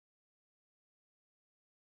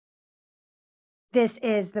This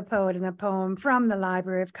is The Poet and the Poem from the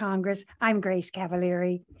Library of Congress. I'm Grace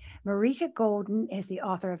Cavalieri. Marita Golden is the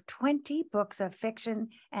author of 20 books of fiction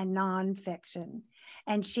and nonfiction.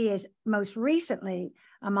 And she is most recently,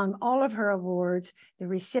 among all of her awards, the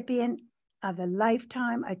recipient of the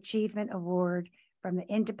Lifetime Achievement Award from the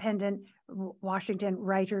Independent Washington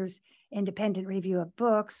Writers Independent Review of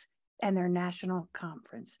Books and their national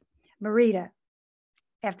conference. Marita,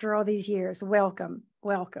 after all these years, welcome.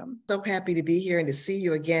 So happy to be here and to see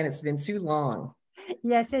you again. It's been too long.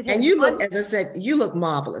 Yes, it has. And you look, as I said, you look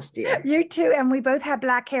marvelous, dear. You too. And we both had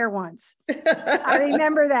black hair once. I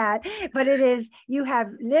remember that. But you have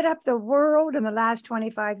lit up the world in the last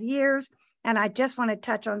 25 years. And I just want to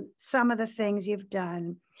touch on some of the things you've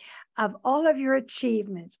done. Of all of your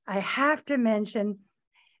achievements, I have to mention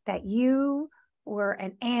that you were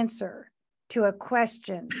an answer to a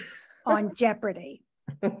question on Jeopardy.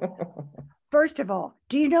 First of all,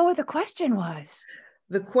 do you know what the question was?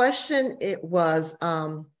 The question, it was,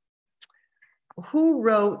 who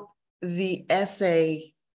wrote the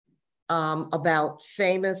essay about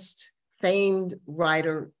famed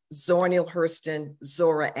writer Zora Neale Hurston,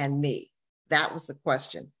 Zora and Me? That was the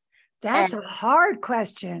question. That's a hard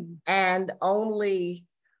question. And only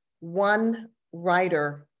one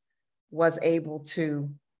writer was able to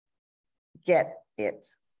get it.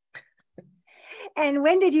 And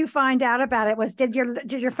when did you find out about it?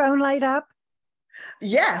 Did your phone light up?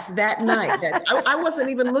 Yes, that night. I wasn't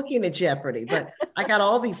even looking at Jeopardy, but I got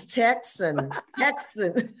all these texts and texts.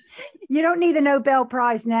 You don't need the Nobel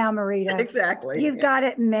Prize now, Marita. Exactly. You've got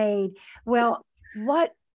it made. Well,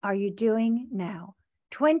 what are you doing now?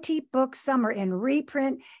 20 books, some are in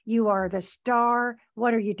reprint. You are the star.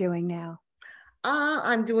 What are you doing now?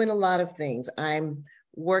 I'm doing a lot of things. I'm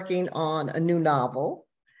working on a new novel.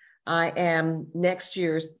 I am next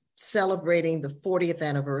year celebrating the 40th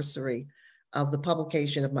anniversary of the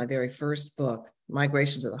publication of my very first book,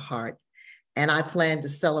 Migrations of the Heart. And I plan to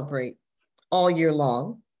celebrate all year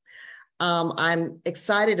long. I'm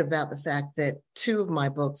excited about the fact that 2 of my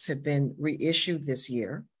books have been reissued this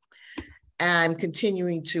year. I'm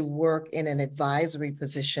continuing to work in an advisory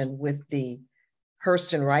position with the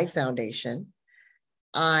Hurston Wright Foundation.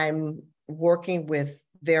 I'm working with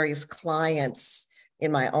various clients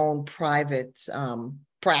in my own private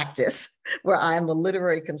practice, where I'm a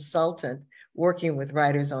literary consultant working with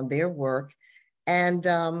writers on their work. And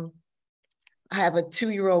I have a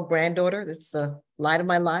 2-year-old granddaughter that's the light of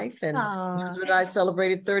my life. And my husband and I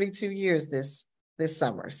celebrated 32 years this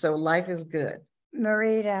summer. So life is good.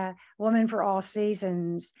 Marita, Woman for All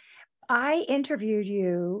Seasons. I interviewed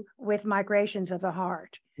you with Migrations of the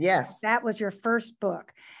Heart. Yes. That was your first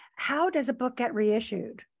book. How does a book get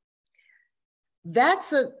reissued?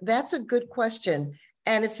 That's a good question.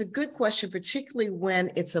 And it's a good question, particularly when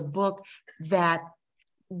it's a book that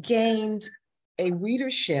gained a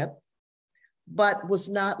readership, but was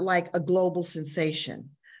not like a global sensation.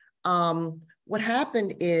 What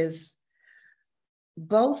happened is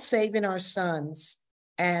both Saving Our Sons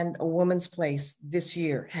and A Woman's Place this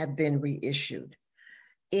year have been reissued.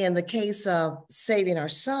 In the case of Saving Our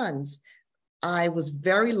Sons, I was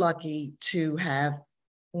very lucky to have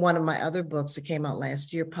one of my other books that came out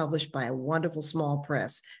last year published by a wonderful small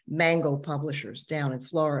press, Mango Publishers down in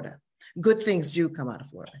Florida. Good things do come out of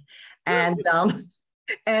Florida. And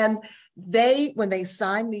when they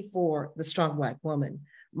signed me for The Strong Black Woman,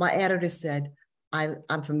 my editor said,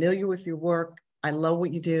 I'm familiar with your work. I love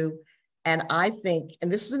what you do. And I think, and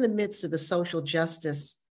this was in the midst of the social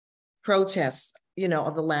justice protests,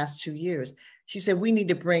 of the last 2 years. She said, we need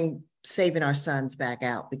to bring Saving Our Sons back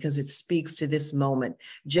out because it speaks to this moment,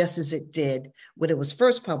 just as it did when it was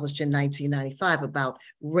first published in 1995 about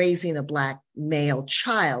raising a Black male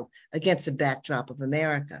child against the backdrop of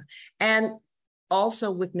America. And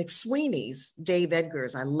also with McSweeney's, Dave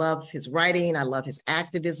Edgar's, I love his writing, I love his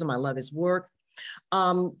activism, I love his work.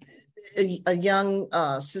 A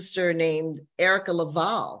young sister named Erica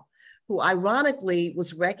Laval, who ironically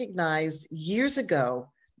was recognized years ago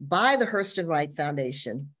by the Hurston Wright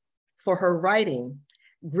Foundation for her writing,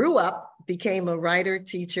 grew up, became a writer,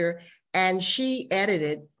 teacher, and she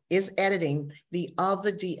is editing the Of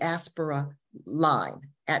the Diaspora line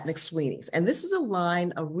at McSweeney's. And this is a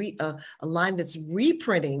line that's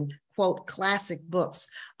reprinting, quote, classic books,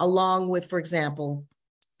 along with, for example,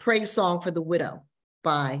 Praise Song for the Widow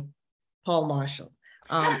by Paul Marshall,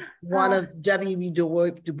 one of W.E.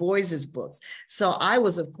 Du Bois's books. So I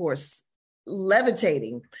was, of course,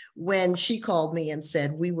 levitating when she called me and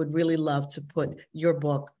said, we would really love to put your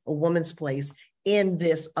book, A Woman's Place, in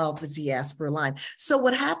this Of the Diaspora line. So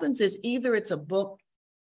what happens is either it's a book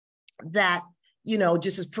that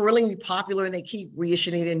just as perennially popular and they keep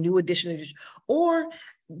reissuing it in new edition. Or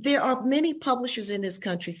there are many publishers in this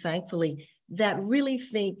country, thankfully, that really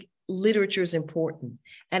think literature is important.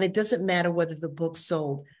 And it doesn't matter whether the book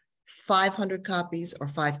sold 500 copies or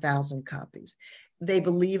 5,000 copies. They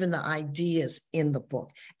believe in the ideas in the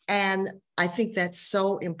book. And I think that's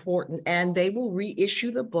so important. And they will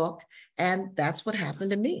reissue the book. And that's what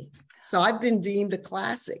happened to me. So I've been deemed a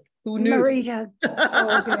classic. Who knew? Marita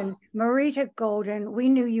Golden, we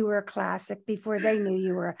knew you were a classic before they knew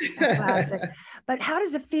you were a classic. But how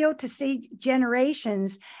does it feel to see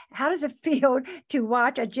generations? How does it feel to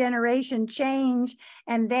watch a generation change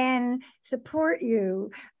and then support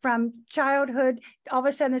you from childhood? All of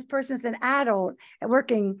a sudden, this person's an adult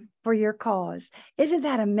working for your cause. Isn't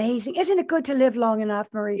that amazing? Isn't it good to live long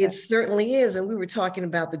enough, Marita? It certainly is. And we were talking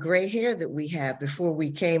about the gray hair that we have before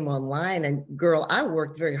we came online. And girl, I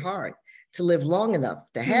worked very hard to live long enough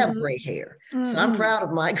to have gray hair. So I'm proud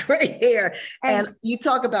of my gray hair. And you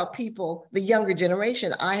talk about people, the younger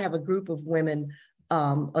generation. I have a group of women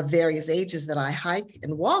of various ages that I hike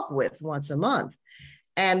and walk with once a month.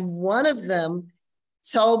 And one of them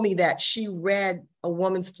told me that she read A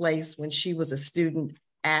Woman's Place when she was a student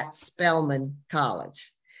at Spelman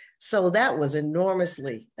College. So that was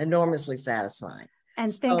enormously satisfying.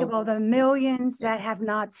 And think of all the millions that have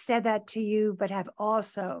not said that to you, but have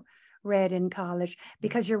also read in college,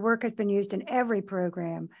 because your work has been used in every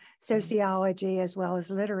program, sociology as well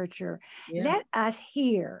as literature. Let us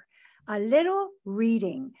hear a little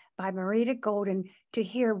reading by Marita Golden to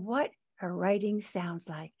hear what her writing sounds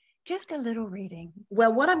like. Just a little reading.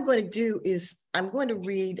 Well, what I'm going to do is I'm going to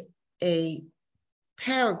read a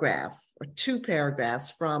paragraph or two paragraphs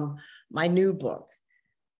from my new book,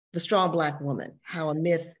 The Strong Black Woman, How a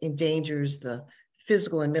Myth Endangers the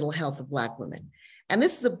Physical and Mental Health of Black Women. And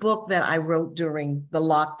this is a book that I wrote during the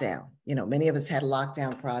lockdown. Many of us had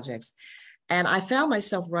lockdown projects. And I found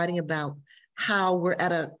myself writing about how we're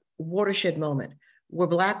at a watershed moment where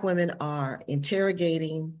Black women are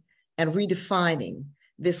interrogating and redefining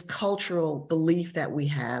this cultural belief that we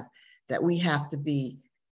have to be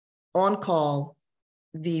on call,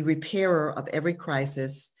 the repairer of every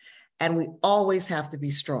crisis, and we always have to be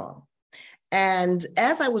strong. And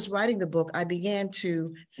as I was writing the book, I began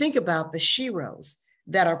to think about the sheroes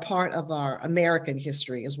that are part of our American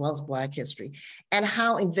history as well as Black history, and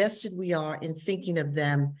how invested we are in thinking of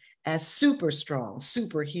them as super strong,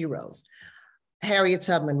 superheroes. Harriet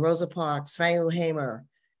Tubman, Rosa Parks, Fannie Lou Hamer,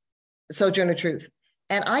 Sojourner Truth.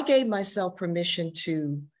 And I gave myself permission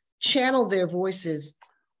to channel their voices,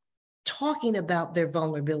 talking about their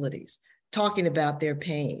vulnerabilities, talking about their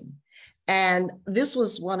pain. And this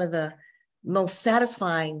was one of the most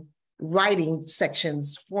satisfying writing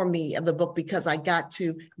sections for me of the book, because I got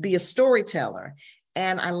to be a storyteller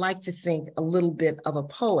and I like to think a little bit of a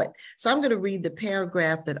poet. So I'm going to read the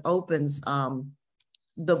paragraph that opens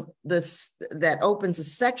the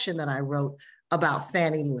section that I wrote about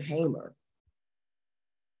Fannie Lou Hamer.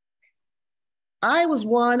 I was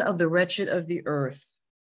one of the wretched of the earth.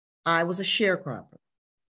 I was a sharecropper,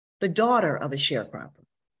 the daughter of a sharecropper.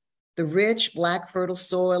 The rich, Black, fertile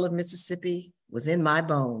soil of Mississippi was in my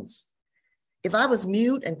bones. If I was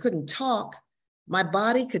mute and couldn't talk, my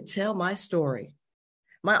body could tell my story.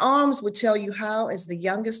 My arms would tell you how, as the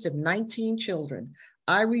youngest of 19 children,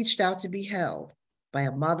 I reached out to be held by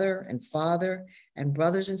a mother and father and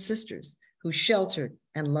brothers and sisters who sheltered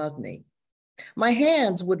and loved me. My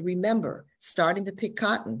hands would remember starting to pick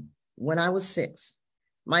cotton when I was 6.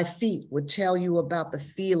 My feet would tell you about the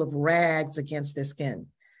feel of rags against their skin,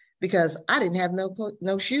 because I didn't have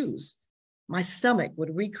no shoes. My stomach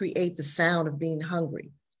would recreate the sound of being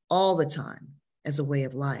hungry all the time as a way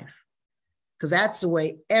of life, because that's the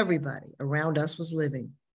way everybody around us was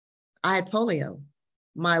living. I had polio.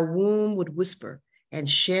 My womb would whisper and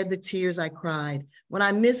shed the tears I cried when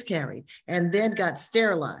I miscarried and then got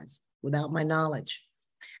sterilized without my knowledge.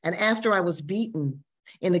 And after I was beaten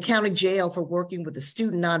in the county jail for working with the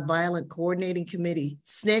Student Nonviolent Coordinating Committee,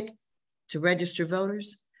 SNCC, to register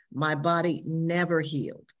voters, my body never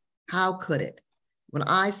healed. How could it? When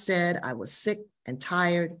I said I was sick and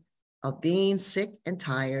tired of being sick and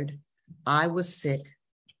tired, I was sick,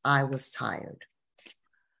 I was tired.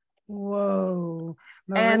 Whoa.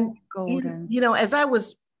 And, as I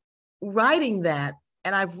was writing that,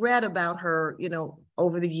 and I've read about her,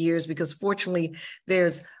 over the years, because fortunately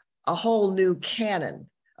there's a whole new canon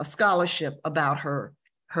of scholarship about her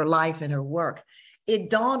life and her work. It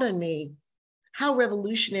dawned on me how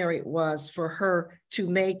revolutionary it was for her to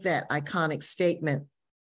make that iconic statement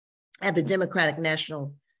at the Democratic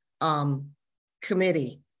National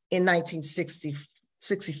Committee in 1966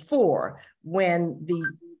 1964, when the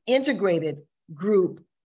integrated group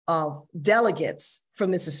of delegates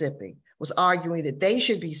from Mississippi was arguing that they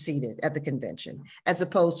should be seated at the convention as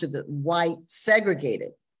opposed to the white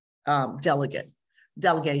segregated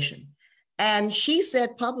delegation. And she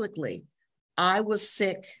said publicly, I was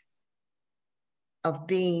sick of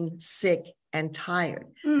being sick and tired.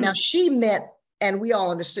 Now she meant, and we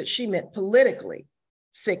all understood, she meant politically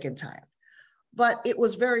sick and tired. But it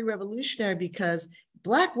was very revolutionary because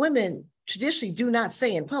Black women traditionally do not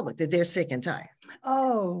say in public that they're sick and tired.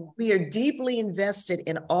 Oh. We are deeply invested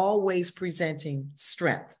in always presenting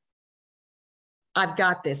strength. I've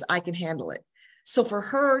got this, I can handle it. So for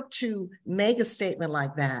her to make a statement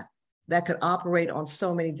like that, that could operate on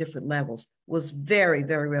so many different levels, was very,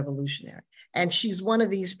 very revolutionary. And she's one of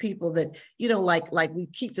these people that, you know, like we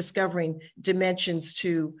keep discovering dimensions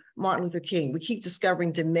to Martin Luther King. We keep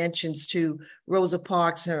discovering dimensions to Rosa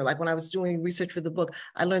Parks. Her, like when I was doing research for the book,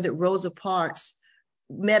 I learned that Rosa Parks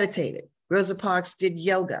meditated. Rosa Parks did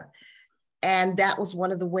yoga. And that was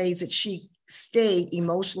one of the ways that she stayed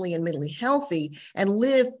emotionally and mentally healthy and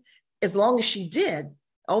lived as long as she did,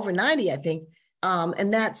 over 90, I think,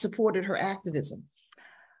 and that supported her activism.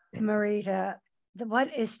 Marita,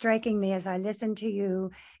 what is striking me as I listen to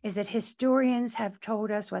you is that historians have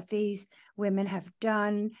told us what these women have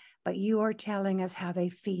done, but you are telling us how they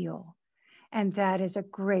feel. And that is a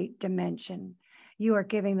great dimension. You are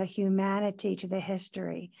giving the humanity to the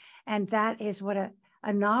history. And that is what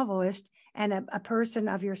a novelist and a person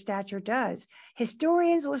of your stature does.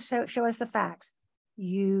 Historians will show us the facts.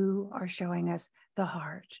 You are showing us the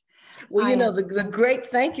heart. Well, you know, the great,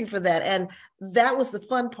 thank you for that. And that was the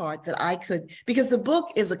fun part that I could, because the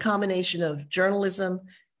book is a combination of journalism,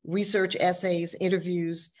 research, essays,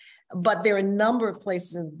 interviews, but there are a number of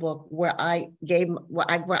places in the book where I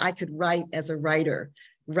could write as a writer,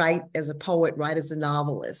 write as a poet, write as a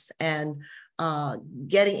novelist, and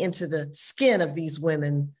getting into the skin of these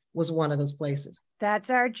women was one of those places. That's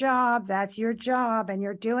our job. That's your job, and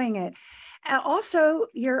you're doing it. Also,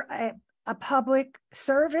 you're a public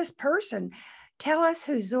service person. Tell us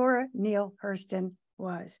who Zora Neale Hurston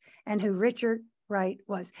was and who Richard Wright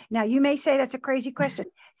was. Now, you may say that's a crazy question.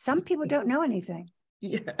 Some people don't know anything.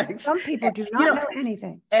 Yeah, some people do not know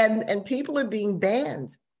anything. And people are being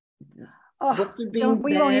banned. Oh, we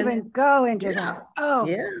won't even go into that. Oh,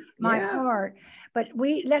 my heart. But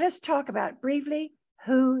let us talk about briefly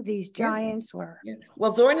who these giants were. Yeah.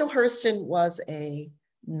 Well, Zora Neale Hurston was a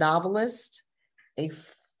novelist,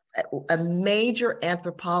 a major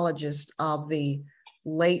anthropologist of the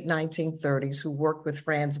late 1930s who worked with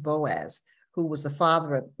Franz Boas, who was the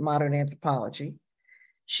father of modern anthropology.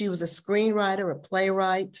 She was a screenwriter, a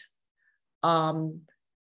playwright,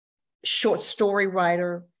 short story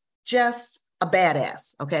writer, just a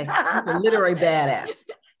badass, okay? A literary badass.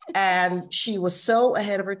 And she was so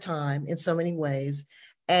ahead of her time in so many ways.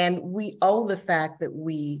 And we owe the fact that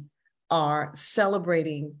we are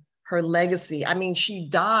celebrating her legacy. I mean, she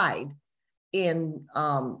died in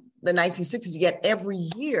the 1960s, yet every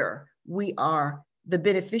year we are the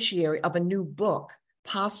beneficiary of a new book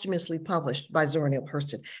posthumously published by Zora Neale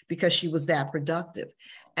Hurston because she was that productive.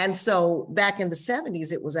 And so back in the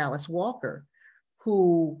 70s, it was Alice Walker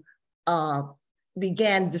who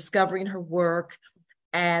began discovering her work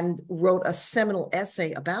and wrote a seminal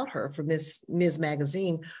essay about her for Ms.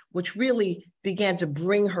 Magazine, which really began to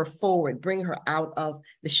bring her forward, bring her out of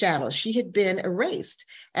the shadows. She had been erased.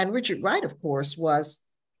 And Richard Wright, of course, was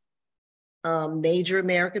a major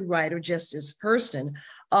American writer, just as Hurston,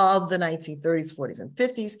 of the 1930s, 40s, and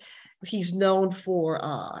 50s. He's known for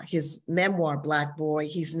his memoir, Black Boy.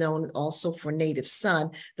 He's known also for Native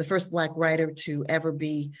Son, the first Black writer to ever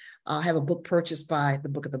have a book purchased by the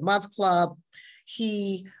Book of the Month Club.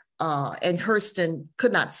 He and Hurston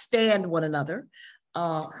could not stand one another.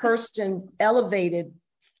 Hurston elevated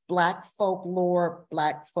Black folklore,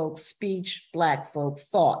 Black folk speech, Black folk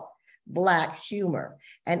thought, Black humor,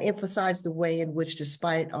 and emphasized the way in which,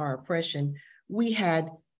 despite our oppression, we had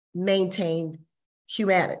maintained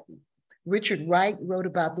humanity. Richard Wright wrote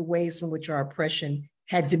about the ways in which our oppression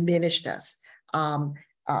had diminished us,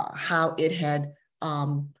 how it had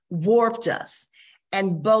warped us.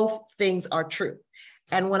 And both things are true.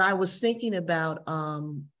 And when I was thinking about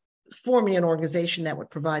forming an organization that would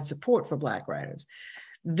provide support for Black writers,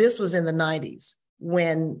 this was in the 90s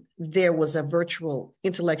when there was a virtual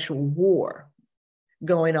intellectual war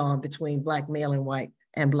going on between Black male and white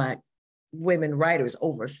and Black women writers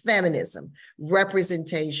over feminism,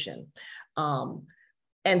 representation.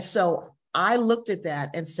 And so I looked at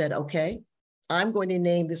that and said, okay, I'm going to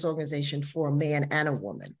name this organization for a man and a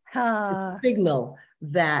woman to signal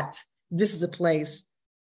that this is a place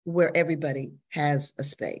where everybody has a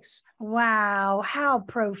space. Wow, how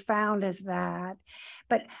profound is that?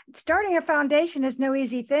 But starting a foundation is no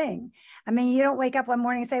easy thing. I mean, you don't wake up one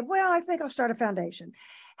morning and say, well, I think I'll start a foundation.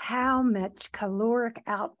 How much caloric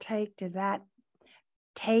outtake did that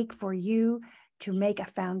take for you to make a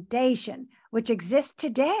foundation, which exists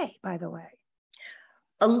today, by the way?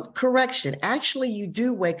 A correction. Actually, you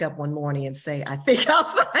do wake up one morning and say, I think I'll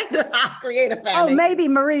create a foundation. Oh, maybe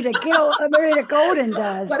Marita Golden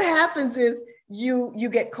does. What happens is you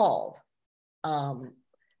get called.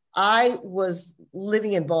 I was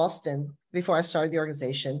living in Boston before I started the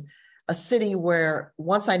organization, a city where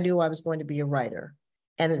once I knew I was going to be a writer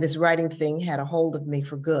and that this writing thing had a hold of me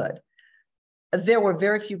for good, there were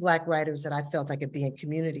very few Black writers that I felt I could be in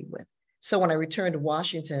community with. So when I returned to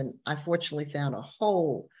Washington, I fortunately found a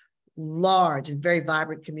whole large and very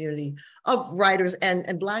vibrant community of writers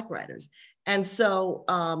and Black writers. And so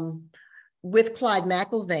with Clyde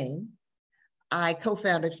McIlvaine, I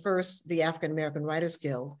co-founded first the African American Writers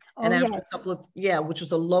Guild, and after a couple of, which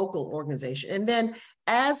was a local organization. And then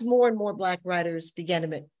as more and more Black writers began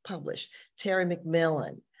to publish, Terry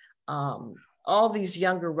McMillan, all these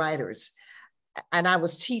younger writers, and I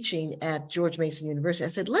was teaching at George Mason University. I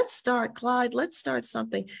said, let's start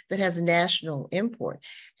something that has national import.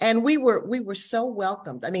 And we were so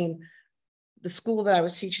welcomed. I mean, the school that I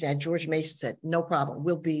was teaching at, George Mason, said, no problem,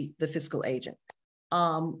 we'll be the fiscal agent.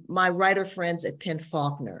 My writer friends at Penn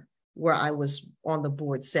Faulkner, where I was on the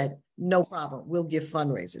board, said, no problem, we'll give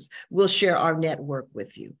fundraisers. We'll share our network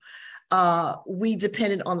with you. We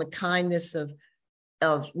depended on the kindness of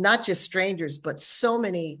not just strangers, but so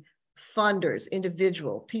many funders,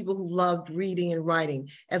 people who loved reading and writing,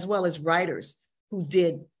 as well as writers who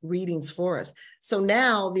did readings for us. So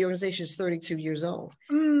now the organization is 32 years old.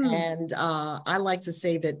 And I like to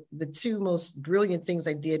say that the two most brilliant things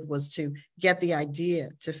I did was to get the idea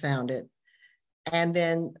to found it. And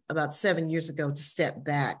then about 7 years ago to step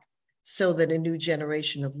back so that a new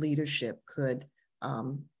generation of leadership could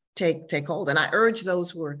take hold. And I urge those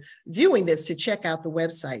who are viewing this to check out the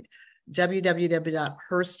website,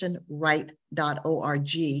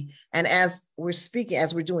 www.hurstonwright.org. And as we're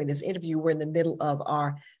doing this interview, we're in the middle of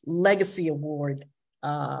our Legacy Award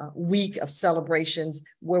week of celebrations,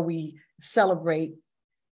 where we celebrate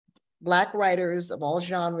Black writers of all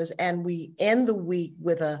genres, and we end the week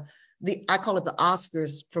with I call it the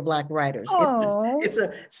Oscars for Black writers.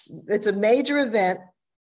 It's a major event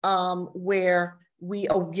where we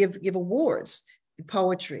give awards,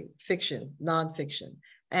 poetry, fiction, nonfiction.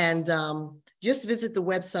 And just visit the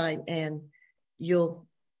website and you'll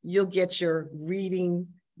get your reading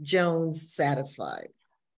Jones satisfied.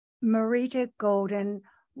 Marita Golden,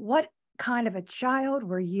 what kind of a child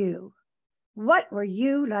were you? What were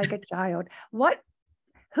you like a child?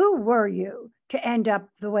 Who were you to end up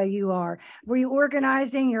the way you are? Were you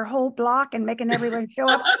organizing your whole block and making everyone show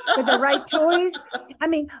up with the right toys? I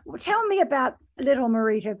mean, tell me about little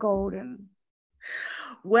Marita Golden.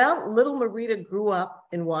 Well, little Marita grew up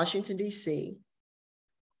in Washington, D.C.,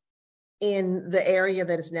 in the area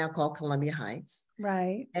that is now called Columbia Heights.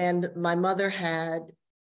 Right. And my mother had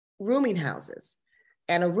rooming houses.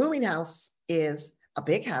 And a rooming house is a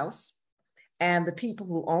big house, and the people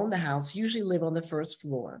who own the house usually live on the first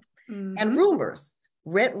floor. Mm-hmm. And roomers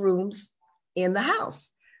rent rooms in the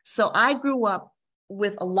house. So I grew up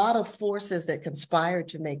with a lot of forces that conspired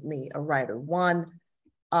to make me a writer. One,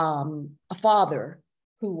 a father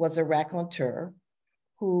who was a raconteur,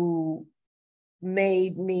 who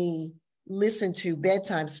made me listen to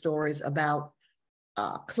bedtime stories about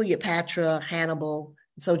Cleopatra, Hannibal,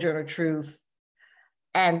 Sojourner Truth.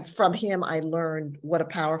 And from him, I learned what a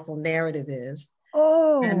powerful narrative is.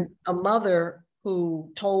 Oh. And a mother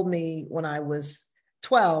who told me when I was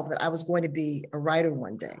 12 that I was going to be a writer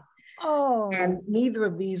one day. Oh. And neither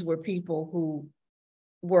of these were people who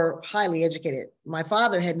were highly educated. My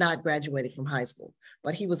father had not graduated from high school,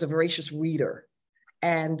 but he was a voracious reader.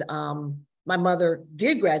 And my mother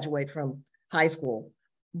did graduate from high school,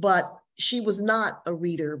 but she was not a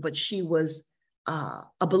reader, but she was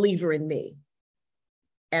a believer in me.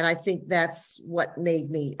 And I think that's what made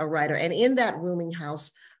me a writer. And in that rooming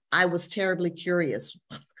house, I was terribly curious.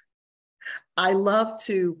 I loved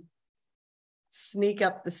to sneak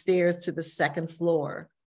up the stairs to the second floor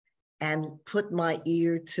and put my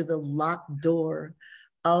ear to the locked door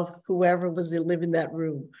of whoever was living in that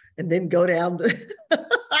room, and then go down the.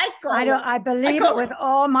 I believe it with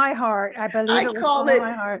all my heart. I believe it with all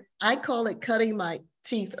my heart. I call it cutting my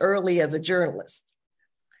teeth early as a journalist.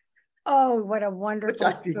 Oh, what a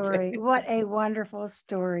wonderful story. What a wonderful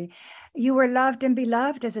story. You were loved and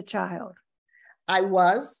beloved as a child. I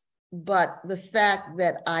was. but the fact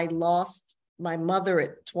that I lost my mother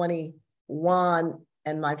at 21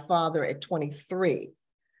 and my father at 23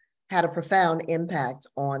 had a profound impact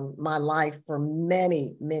on my life for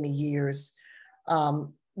many, many years.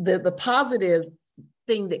 The positive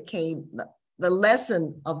thing that came, the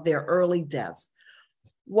lesson of their early deaths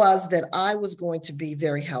was that I was going to be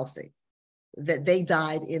very healthy, that they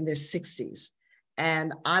died in their 60s.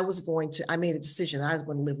 And I made a decision that I was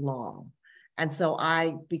going to live long. And so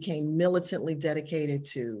I became militantly dedicated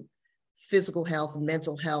to physical health,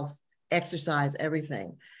 mental health, exercise,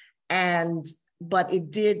 everything. But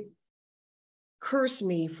it did curse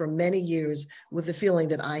me for many years with the feeling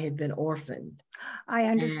that I had been orphaned. I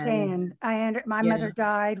understand. My mother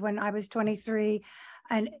died when I was 23,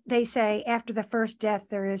 and they say after the first death,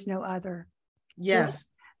 there is no other. Yes.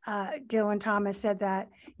 Dylan Thomas said that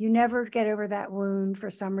you never get over that wound for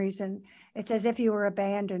some reason. It's as if you were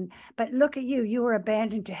abandoned. But look at you. You were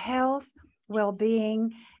abandoned to health,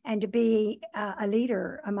 well-being, and to be a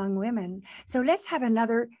leader among women. So let's have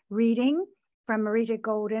another reading from Marita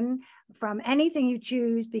Golden, from anything you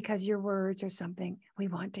choose, because your words are something we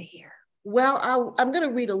want to hear. Well, I'm going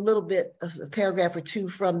to read a little bit of a paragraph or two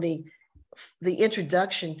from the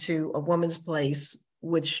introduction to A Woman's Place,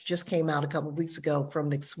 which just came out a couple of weeks ago from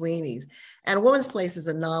McSweeney's. And A Woman's Place is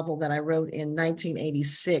a novel that I wrote in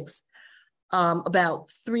 1986 about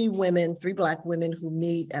three Black women who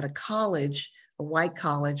meet at a college, a white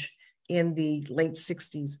college, in the late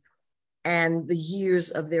 60s, and the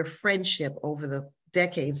years of their friendship over the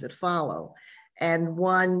decades that follow. And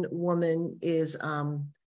one woman is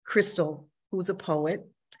Crystal, who's a poet.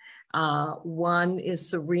 One is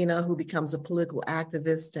Serena, who becomes a political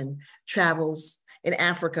activist and travels in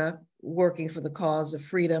Africa working for the cause of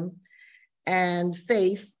freedom. And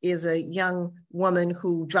Faith is a young woman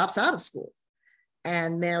who drops out of school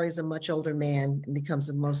and marries a much older man and becomes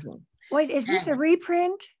a Muslim. Wait, is this a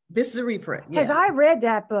reprint? This is a reprint, because I read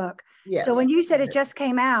that book. Yes. So when you said it just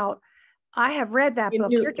came out, I have read that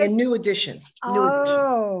book. In new edition.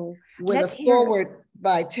 Oh. With a foreword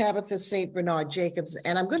by Tabitha St. Bernard Jacobs.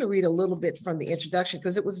 And I'm going to read a little bit from the introduction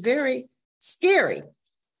because it was very scary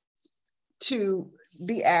to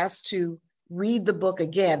be asked to read the book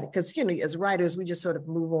again. Because, as writers, we just sort of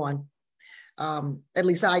move on. At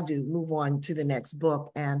least I do move on to the next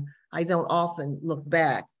book. And I don't often look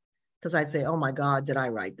back because I'd say, oh my God, did I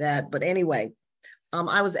write that? But anyway,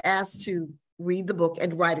 I was asked to read the book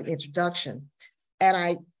and write an introduction. And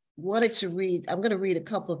I wanted to I'm going to read a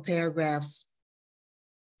couple of paragraphs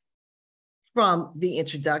from the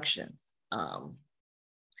introduction.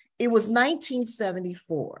 It was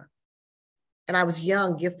 1974, and I was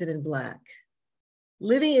young, gifted, and Black.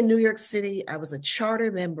 Living in New York City, I was a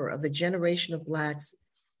charter member of the generation of Blacks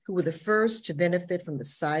who were the first to benefit from the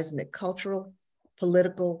seismic cultural,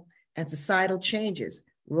 political, and societal changes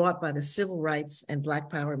wrought by the civil rights and Black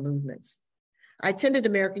Power movements. I attended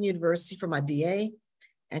American University for my BA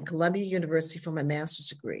and Columbia University for my master's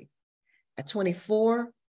degree. At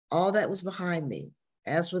 24, all that was behind me,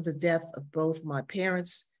 as with the death of both my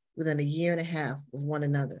parents within a year and a half of one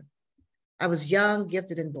another. I was young,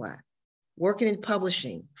 gifted, and Black, working in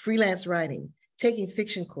publishing, freelance writing, taking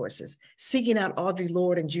fiction courses, seeking out Audre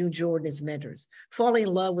Lorde and June Jordan as mentors, falling in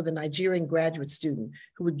love with a Nigerian graduate student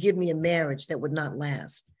who would give me a marriage that would not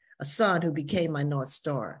last, a son who became my North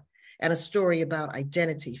Star, and a story about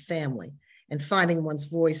identity, family, and finding one's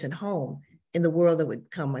voice and home in the world that would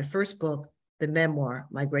become my first book, the memoir,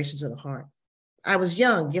 Migrations of the Heart. I was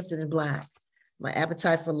young, gifted, and Black. My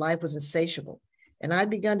appetite for life was insatiable, and I'd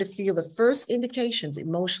begun to feel the first indications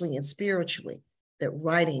emotionally and spiritually that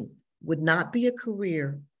writing would not be a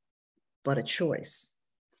career, but a choice.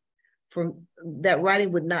 That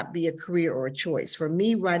writing would not be a career or a choice. For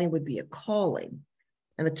me, writing would be a calling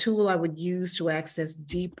and the tool I would use to access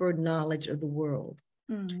deeper knowledge of the world.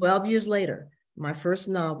 12 years later, my first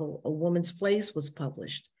novel, A Woman's Place, was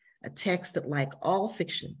published, a text that, like all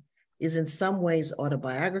fiction, is in some ways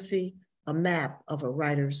autobiography, a map of a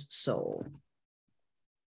writer's soul.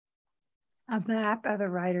 A map of the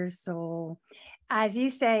writer's soul. As you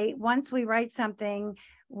say, once we write something,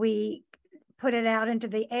 we put it out into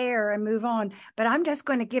the air and move on. But I'm just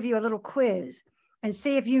going to give you a little quiz and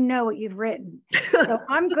see if you know what you've written. So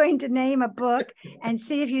I'm going to name a book and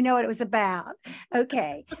see if you know what it was about.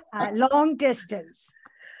 Okay, Long Distance.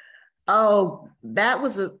 Oh, that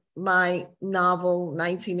was my novel,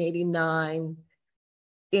 1989,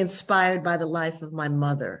 inspired by the life of my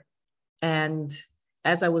mother. And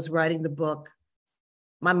as I was writing the book,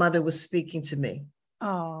 my mother was speaking to me.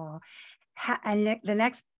 Oh, and the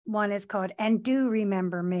next one is called And Do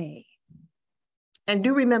Remember Me. And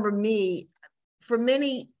Do Remember Me. For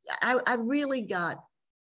many I really got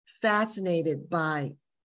fascinated by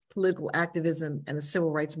political activism and the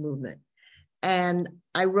civil rights movement. And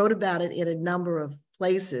I wrote about it in a number of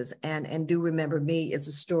places. And Do Remember Me is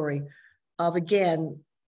a story of, again,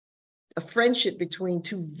 a friendship between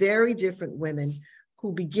two very different women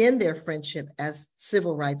who begin their friendship as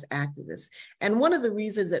civil rights activists. And one of the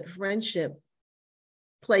reasons that friendship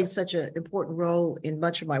plays such an important role in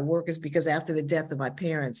much of my work is because after the death of my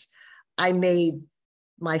parents, I made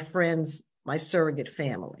my friends my surrogate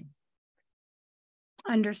family.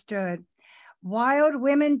 Understood. Wild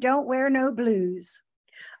Women Don't Wear No Blues.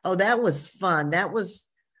 Oh, that was fun. That was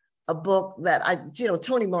a book that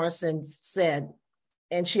Toni Morrison said,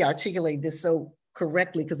 and she articulated this so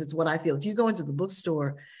correctly because it's what I feel. If you go into the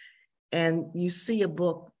bookstore and you see a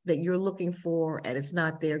book that you're looking for and it's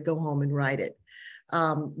not there, go home and write it.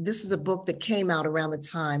 This is a book that came out around the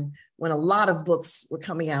time when a lot of books were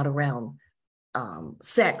coming out around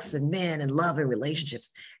sex and men and love and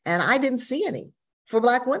relationships. And I didn't see any for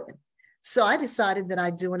Black women. So I decided that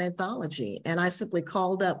I'd do an anthology. And I simply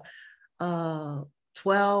called up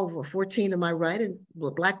 12 or 14 of my writing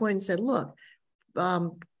Black women and said, look,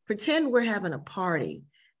 pretend we're having a party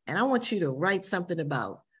and I want you to write something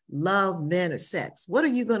about love, men, or sex. What are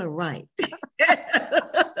you going to write?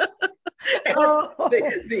 Oh.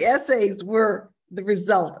 The essays were the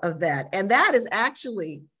result of that. And that is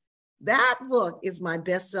actually, that book is my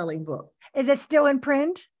best-selling book. Is it still in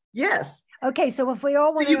print? Yes. Okay, so if we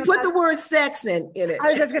all want to... You put the word sex in it. I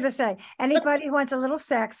was just going to say, anybody who wants a little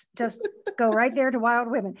sex, just go right there to Wild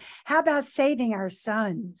Women. How about Saving Our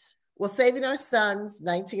Sons? Well, Saving Our Sons,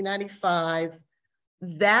 1995,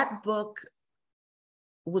 that book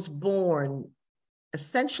was born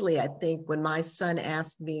essentially, I think, when my son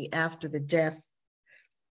asked me after the death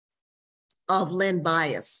of Len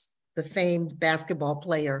Bias, the famed basketball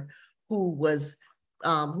player who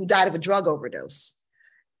died of a drug overdose.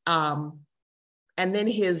 And then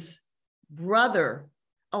his brother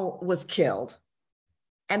was killed.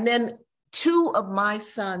 And then two of my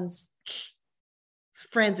son's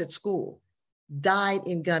friends at school died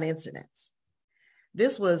in gun incidents.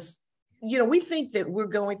 This was, we think that we're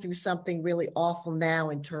going through something really awful now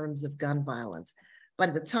in terms of gun violence. But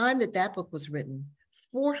at the time that that book was written,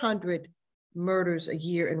 400 murders a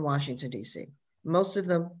year in Washington, D.C., most of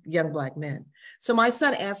them young Black men. So my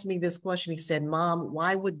son asked me this question. He said, Mom,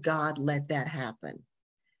 why would God let that happen?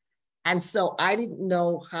 And so I didn't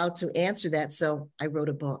know how to answer that. So I wrote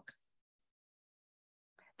a book.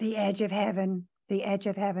 The Edge of Heaven, The Edge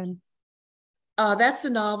of Heaven. That's a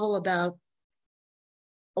novel about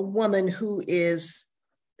a woman who is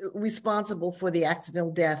responsible for the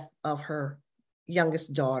accidental death of her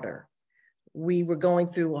youngest daughter. We were going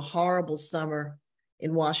through a horrible summer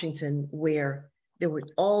in Washington where there were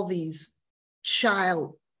all these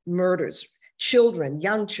child murders, children,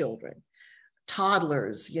 young children,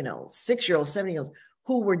 toddlers, 6-year-olds, 7-year-olds,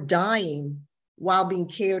 who were dying while being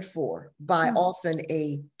cared for by often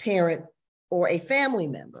a parent or a family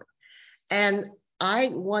member. And I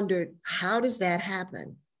wondered, how does that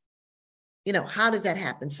happen? How does that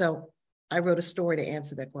happen? So I wrote a story to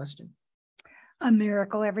answer that question. A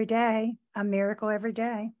Miracle Every Day, A Miracle Every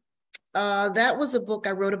Day. That was a book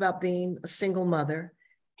I wrote about being a single mother,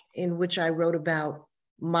 in which I wrote about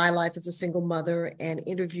my life as a single mother and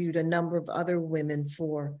interviewed a number of other women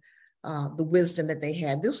for the wisdom that they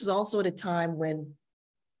had. This was also at a time when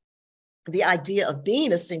the idea of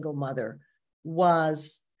being a single mother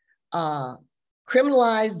was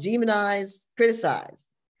criminalized, demonized, criticized.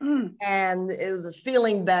 And it was a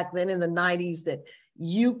feeling back then in the 90s that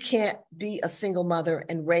you can't be a single mother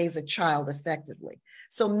and raise a child effectively.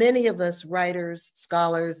 So many of us writers,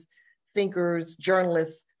 scholars, thinkers,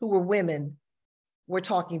 journalists who were women were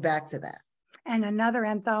talking back to that. And another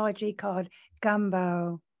anthology called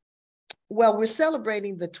Gumbo. Well, we're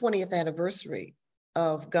celebrating the 20th anniversary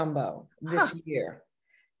of Gumbo this year.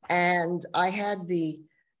 And I had the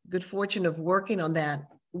good fortune of working on that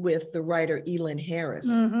with the writer Elin Harris.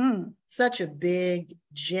 Such a big,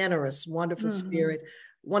 generous, wonderful spirit.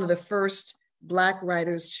 One of the first Black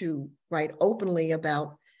writers to write openly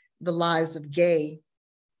about the lives of gay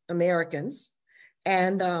Americans.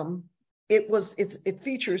 And it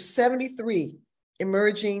features 73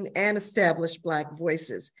 emerging and established Black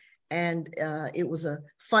voices. And it was a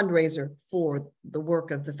fundraiser for the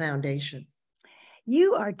work of the foundation.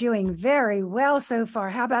 You are doing very well so far.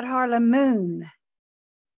 How about Harlem Moon?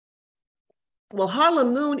 Well,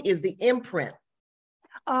 Harlem Moon is the imprint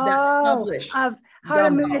that published of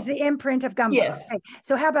Harlem Gumbo. Moon is the imprint of Gumbo. Yes. Okay.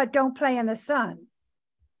 So how about Don't Play in the Sun?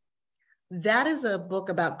 That is a book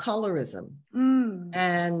about colorism.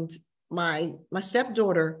 And my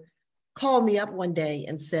stepdaughter called me up one day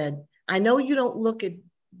and said, I know you don't look at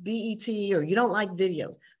BET or you don't like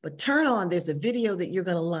videos, but turn on, there's a video that you're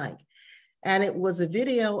going to like. And it was a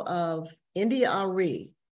video of India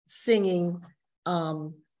Ari singing,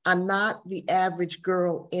 I'm not the average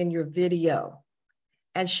girl in your video.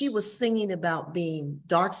 And she was singing about being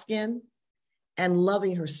dark-skinned and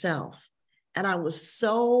loving herself. And I was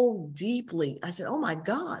so deeply, I said, oh my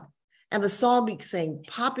God. And the song became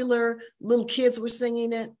popular, little kids were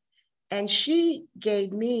singing it. And she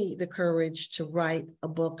gave me the courage to write a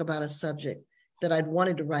book about a subject that I'd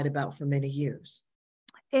wanted to write about for many years.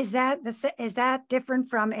 Is that different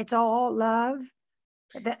from It's All Love?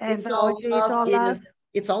 The It's All anthology, Love. It's All Love?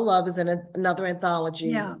 It's All Love is another anthology,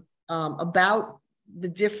 yeah. About the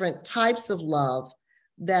different types of love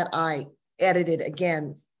that I edited,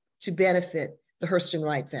 again, to benefit the Hurston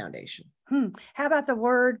Wright Foundation. How about the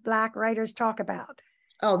word Black writers talk about?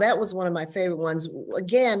 Oh, that was one of my favorite ones.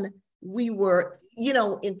 Again, we were,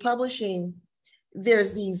 in publishing,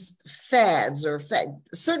 there's these fads or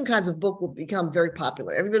certain kinds of book will become very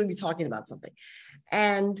popular. Everybody will be talking about something.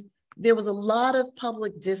 And there was a lot of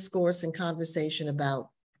public discourse and conversation about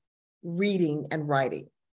reading and writing.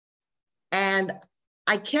 And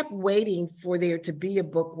I kept waiting for there to be a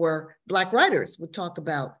book where Black writers would talk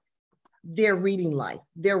about their reading life,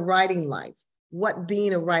 their writing life, what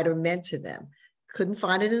being a writer meant to them. Couldn't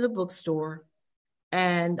find it in the bookstore.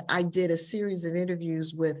 And I did a series of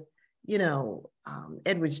interviews with,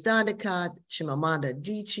 Edwidge Dandekot, Chimamanda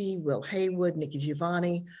Adichie, Will Haywood, Nikki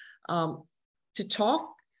Giovanni, to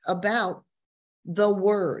talk about the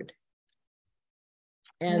word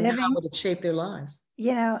and how it shaped their lives.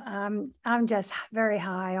 I'm just very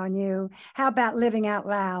high on you. How about Living Out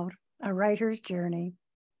Loud, A Writer's Journey?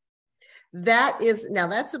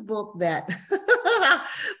 That's a book that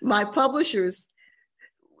my publishers,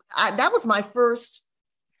 that was my first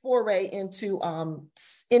foray into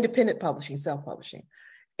independent publishing, self-publishing.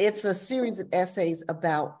 It's a series of essays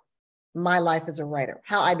about my life as a writer,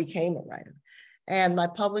 how I became a writer. And my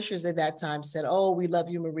publishers at that time said, oh, we love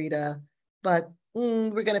you, Marita, but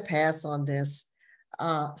we're going to pass on this,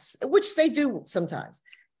 which they do sometimes.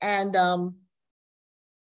 And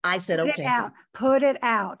I said, okay. Put it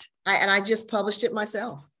out. And I just published it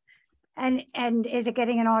myself. And is it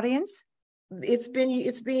getting an audience? It's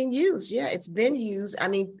being used. Yeah, it's been used. I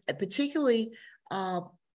mean, particularly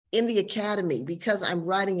in the academy, because I'm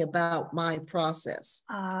writing about my process.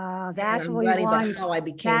 That's what we want. About how I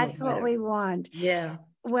became That's a writer. What we want. Yeah.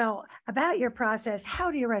 Well, about your process,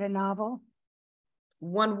 how do you write a novel?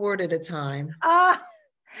 One word at a time.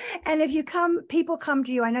 And if people come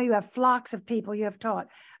to you, I know you have flocks of people you have taught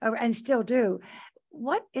and still do.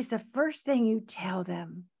 What is the first thing you tell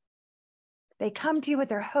them? They come to you with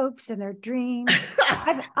their hopes and their dreams.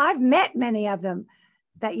 I've met many of them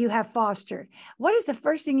that you have fostered. What is the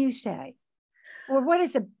first thing you say? Or what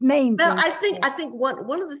is the main thing? Well, I think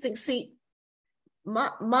one of the things, see,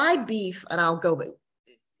 my beef, and I'll go,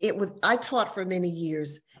 I taught for many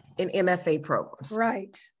years in MFA programs.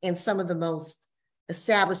 Right. In some of the most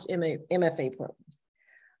established MFA programs.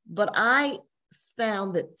 But I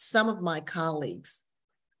found that some of my colleagues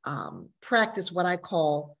practice what I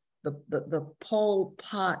call the Pol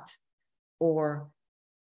Pot or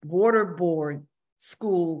waterboard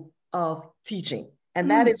school of teaching.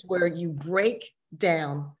 And that is where you break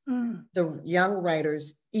down the young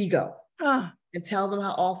writer's ego and tell them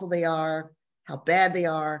how awful they are, how bad they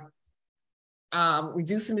are,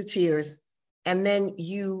 reduce them to tears, and then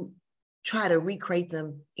you try to recreate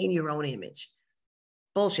them in your own image.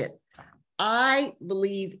 Bullshit. I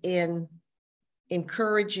believe in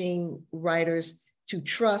encouraging writers to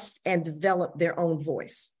trust and develop their own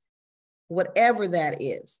voice, whatever that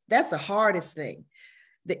is. That's the hardest thing.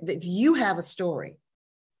 That you have a story,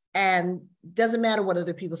 and doesn't matter what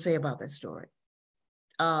other people say about that story.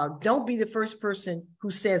 Don't be the first person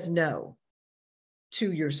who says no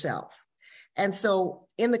to yourself. And so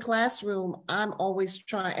in the classroom, I'm always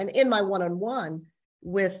trying, and in my one-on-one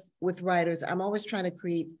with writers, I'm always trying to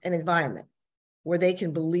create an environment where they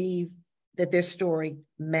can believe that their story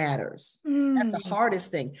matters. That's the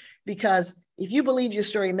hardest thing, because if you believe your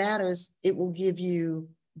story matters, it will give you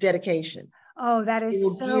dedication. Oh, that is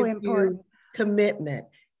so important. Commitment.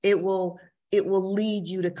 It will lead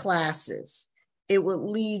you to classes. It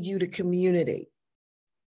will lead you to community.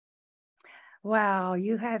 Wow,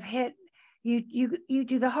 you have hit, you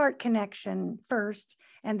do the heart connection first,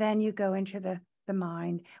 and then you go into the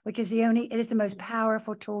mind, which is it is the most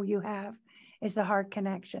powerful tool you have, is the heart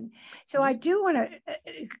connection. So I do want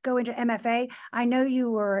to go into MFA. I know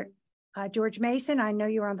you were George Mason. I know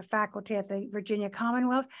you were on the faculty at the Virginia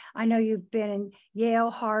Commonwealth. I know you've been in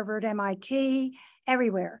Yale, Harvard, MIT,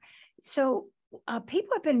 everywhere. So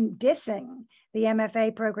people have been dissing the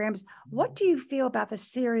MFA programs. What do you feel about the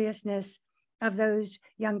seriousness of those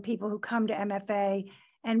young people who come to MFA?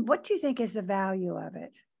 And what do you think is the value of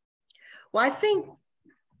it? Well, I think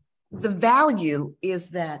the value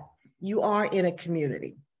is that you are in a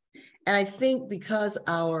community. And I think because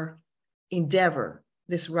our endeavor,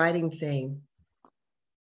 this writing thing,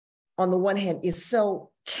 on the one hand,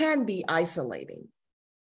 can be isolating.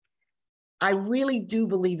 I really do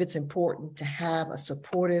believe it's important to have a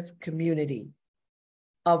supportive community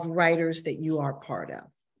of writers that you are part of.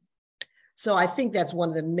 So I think that's one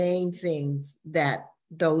of the main things that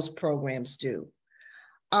those programs do.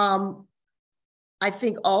 I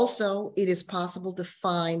think also it is possible to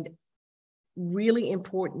find really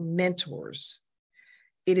important mentors.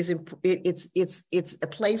 It's a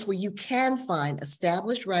place where you can find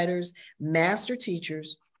established writers, master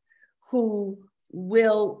teachers who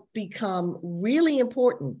will become really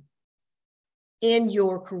important in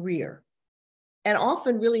your career, and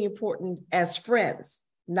often really important as friends,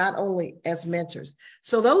 not only as mentors.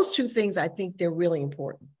 So those two things, I think they're really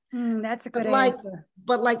important. That's a good answer.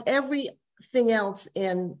 But like everything else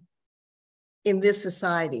in this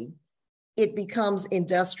society, it becomes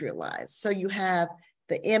industrialized. So you have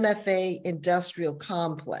the MFA industrial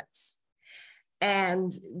complex,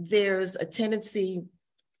 and there's a tendency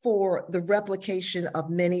for the replication of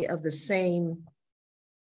many of the same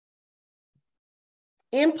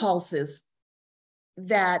impulses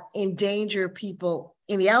that endanger people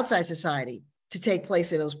in the outside society to take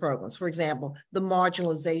place in those programs. For example, the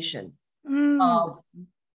marginalization of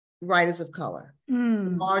writers of color, the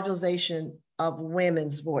marginalization of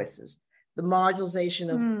women's voices, the marginalization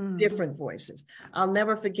of different voices. I'll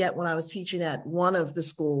never forget when I was teaching at one of the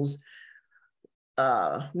schools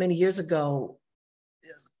many years ago,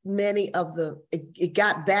 it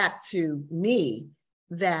got back to me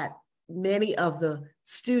that many of the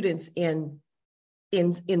students in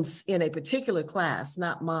a particular class,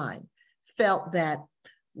 not mine, felt that,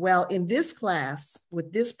 well, in this class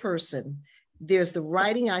with this person, there's the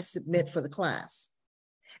writing I submit for the class,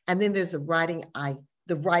 and then there's the writing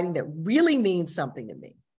that really means something to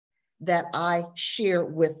me, that I share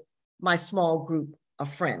with my small group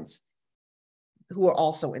of friends who are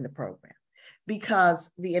also in the program,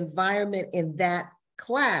 because the environment in that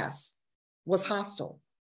class was hostile,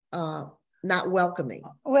 not welcoming.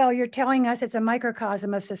 Well, you're telling us it's a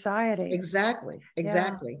microcosm of society. Exactly.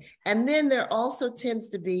 Yeah. And then there also tends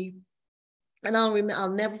to be, and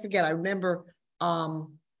I'll never forget, I remember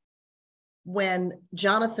when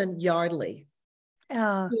Jonathan Yardley,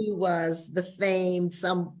 who was the famed,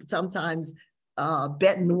 sometimes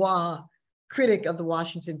bête noire critic of the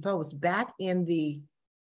Washington Post, back in the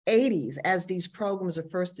 80s, as these programs are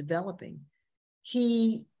first developing,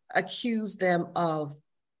 he accused them of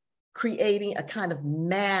creating a kind of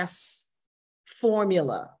mass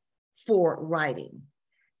formula for writing.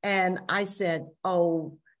 And I said,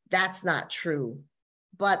 oh, that's not true.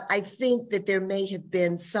 But I think that there may have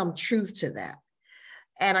been some truth to that.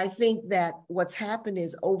 And I think that what's happened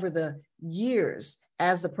is, over the years,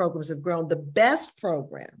 as the programs have grown, the best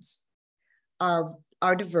programs are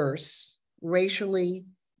diverse, racially,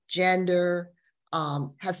 gender,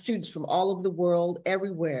 have students from all over the world,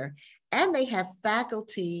 everywhere. And they have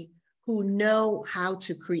faculty who know how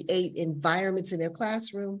to create environments in their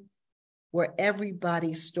classroom where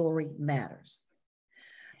everybody's story matters.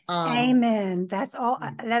 Amen. That's all.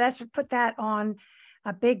 Let us put that on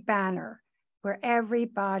a big banner, where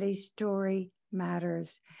everybody's story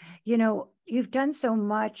matters. You know, you've done so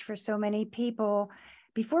much for so many people.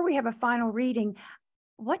 Before we have a final reading,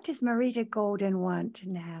 what does Marita Golden want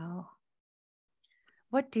now?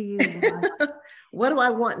 What do you want? What do I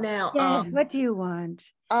want now? Yes, what do you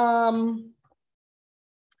want? You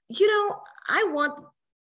know, I want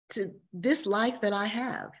this life that I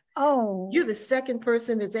have. Oh, you're the second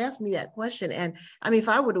person that's asked me that question. And I mean, if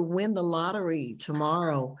I were to win the lottery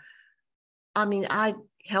tomorrow, I mean, I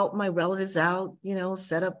help my relatives out, you know,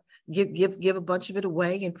 set up, give a bunch of it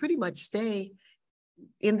away, and pretty much stay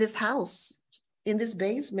in this house, in this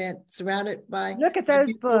basement, surrounded by. Look at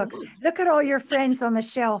those books. Look at all your friends on the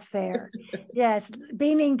shelf there. Yes,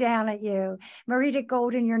 beaming down at you. Marita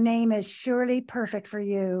Golden, your name is surely perfect for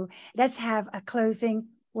you. Let's have a closing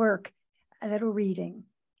work, a little reading.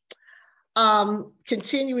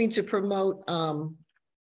 Continuing to promote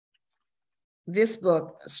this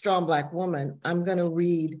book, Strong Black Woman, I'm going to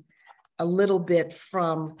read a little bit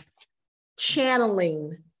from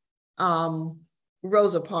channeling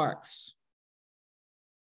Rosa Parks.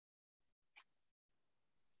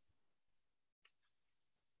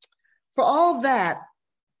 For all that,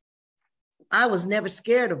 I was never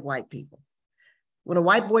scared of white people. When a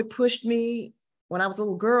white boy pushed me when I was a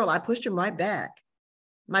little girl, I pushed him right back.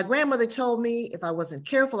 My grandmother told me if I wasn't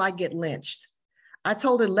careful, I'd get lynched. I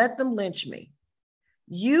told her, let them lynch me.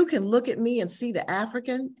 You can look at me and see the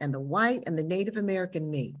African and the white and the Native American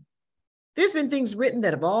me. There's been things written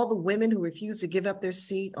that of all the women who refused to give up their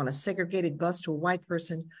seat on a segregated bus to a white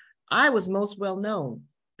person, I was most well known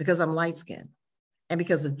because I'm light-skinned. And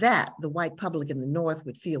because of that, the white public in the North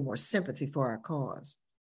would feel more sympathy for our cause.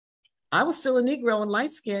 I was still a Negro, and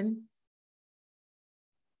light-skinned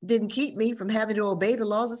didn't keep me from having to obey the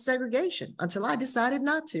laws of segregation until I decided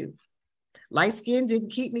not to. Light skin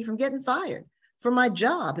didn't keep me from getting fired from my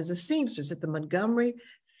job as a seamstress at the Montgomery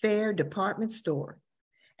Fair department store.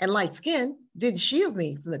 And light skin didn't shield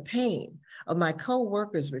me from the pain of my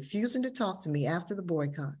co-workers refusing to talk to me after the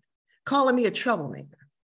boycott, calling me a troublemaker.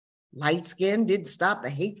 Light skin didn't stop the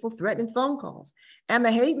hateful, threatening phone calls and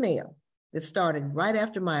the hate mail that started right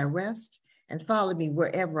after my arrest and followed me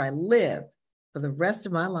wherever I lived for the rest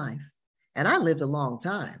of my life. And I lived a long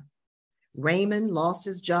time. Raymond lost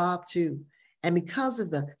his job too. And because of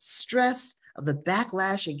the stress of the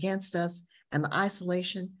backlash against us and the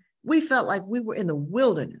isolation, we felt like we were in the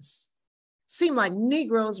wilderness. Seemed like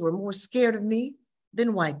Negroes were more scared of me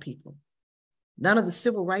than white people. None of the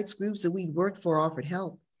civil rights groups that we'd worked for offered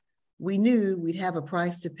help. We knew we'd have a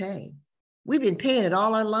price to pay. We've been paying it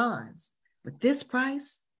all our lives, but this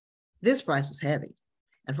price was heavy.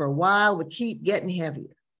 And for a while would keep getting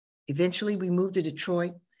heavier. Eventually we moved to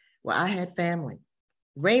Detroit where I had family.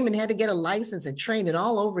 Raymond had to get a license and train it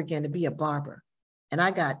all over again to be a barber. And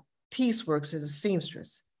I got pieceworks as a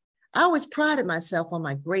seamstress. I always prided myself on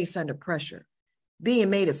my grace under pressure, being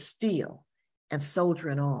made of steel and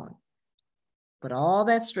soldiering on. But all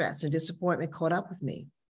that stress and disappointment caught up with me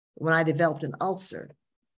when I developed an ulcer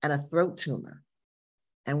and a throat tumor.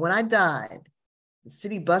 And when I died, the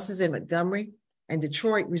city buses in Montgomery and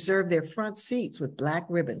Detroit reserved their front seats with black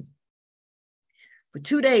ribbon. For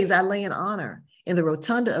 2 days, I lay in honor in the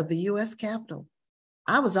rotunda of the U.S. Capitol.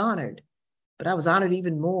 I was honored, but I was honored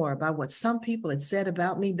even more by what some people had said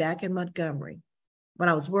about me back in Montgomery when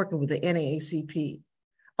I was working with the NAACP.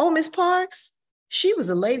 Oh, Miss Parks, she was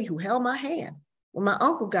a lady who held my hand when my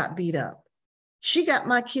uncle got beat up. She got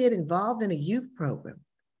my kid involved in a youth program.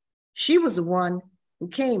 She was the one who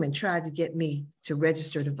came and tried to get me to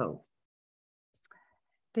register to vote.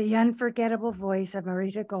 The unforgettable voice of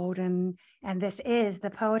Marita Golden, and this is The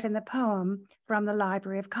Poet and the Poem from the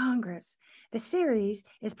Library of Congress. The series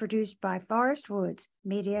is produced by Forest Woods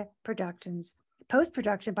Media Productions,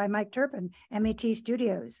 post-production by Mike Turpin, MET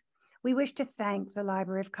Studios. We wish to thank the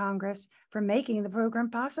Library of Congress for making the program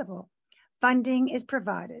possible. Funding is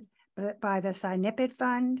provided by the Sinipid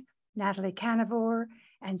Fund, Natalie Canavore,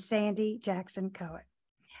 and Sandy Jackson Cohen.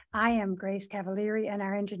 I am Grace Cavalieri, and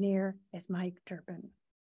our engineer is Mike Turpin.